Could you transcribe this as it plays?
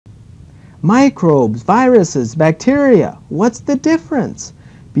Microbes, viruses, bacteria. What's the difference?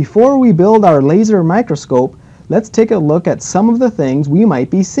 Before we build our laser microscope, let's take a look at some of the things we might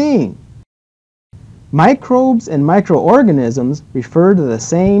be seeing. Microbes and microorganisms refer to the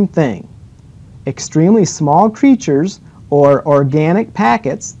same thing. Extremely small creatures or organic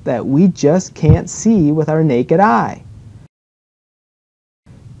packets that we just can't see with our naked eye.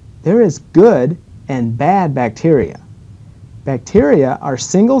 There is good and bad bacteria. Bacteria are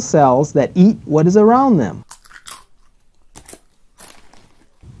single cells that eat what is around them.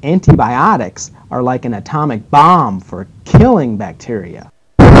 Antibiotics are like an atomic bomb for killing bacteria.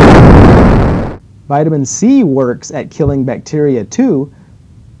 Vitamin C works at killing bacteria too,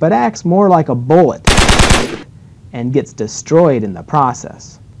 but acts more like a bullet and gets destroyed in the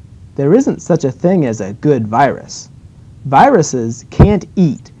process. There isn't such a thing as a good virus. Viruses can't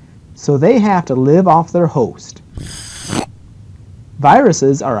eat, so they have to live off their host.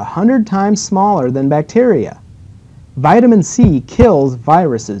 Viruses are 100 times smaller than bacteria. Vitamin C kills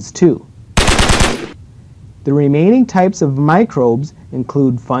viruses too. The remaining types of microbes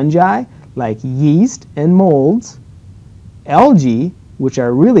include fungi like yeast and molds, algae, which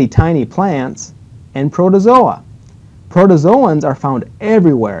are really tiny plants, and protozoa. Protozoans are found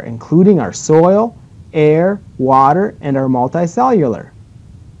everywhere, including our soil, air, water, and our multicellular.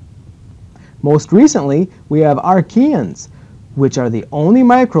 Most recently, we have archaeans, which are the only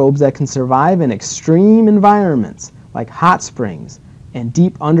microbes that can survive in extreme environments like hot springs and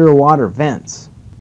deep underwater vents.